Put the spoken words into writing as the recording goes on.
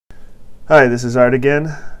Hi, this is Art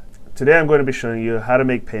again. Today I'm going to be showing you how to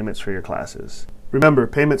make payments for your classes. Remember,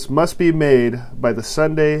 payments must be made by the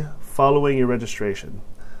Sunday following your registration.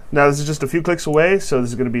 Now this is just a few clicks away, so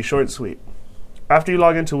this is going to be short and sweet. After you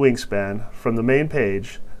log into Wingspan, from the main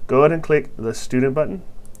page, go ahead and click the Student button,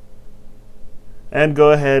 and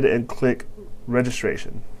go ahead and click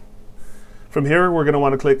Registration. From here, we're going to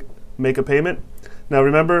want to click Make a Payment. Now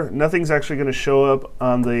remember, nothing's actually going to show up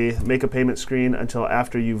on the Make a Payment screen until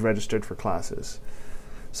after you've registered for classes.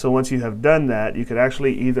 So once you have done that, you could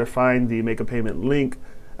actually either find the Make a Payment link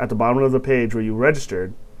at the bottom of the page where you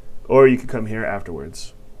registered, or you could come here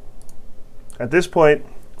afterwards. At this point,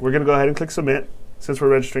 we're going to go ahead and click Submit. Since we're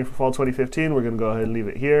registering for fall 2015, we're going to go ahead and leave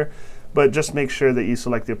it here, but just make sure that you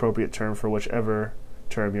select the appropriate term for whichever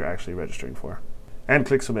term you're actually registering for. And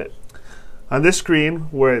click Submit. On this screen,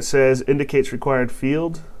 where it says Indicates Required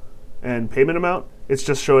Field and Payment Amount, it's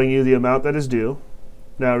just showing you the amount that is due.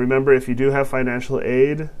 Now remember, if you do have financial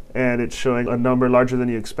aid and it's showing a number larger than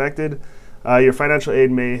you expected, your financial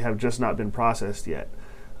aid may have just not been processed yet.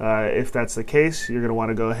 If that's the case, you're going to want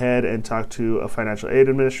to go ahead and talk to a financial aid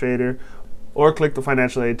administrator or click the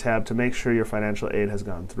financial aid tab to make sure your financial aid has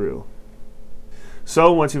gone through.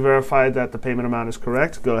 So once you verified that the payment amount is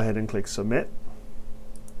correct, go ahead and click Submit.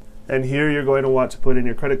 And here you're going to want to put in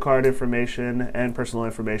your credit card information and personal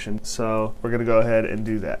information. So we're going to go ahead and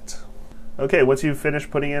do that. Okay, once you've finished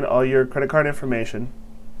putting in all your credit card information,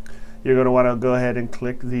 you're going to want to go ahead and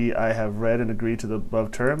click the I have read and agreed to the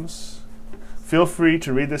above terms. Feel free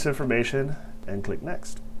to read this information and click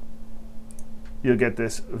Next. You'll get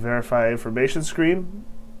this Verify Information screen.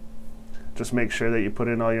 Just make sure that you put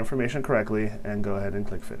in all your information correctly and go ahead and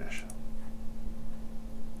click Finish.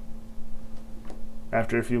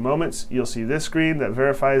 After a few moments, you'll see this screen that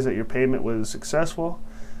verifies that your payment was successful.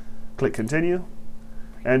 Click Continue,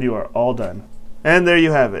 and you are all done. And there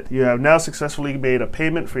you have it. You have now successfully made a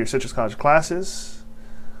payment for your Citrus College classes.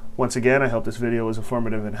 Once again, I hope this video was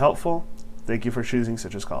informative and helpful. Thank you for choosing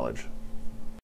Citrus College.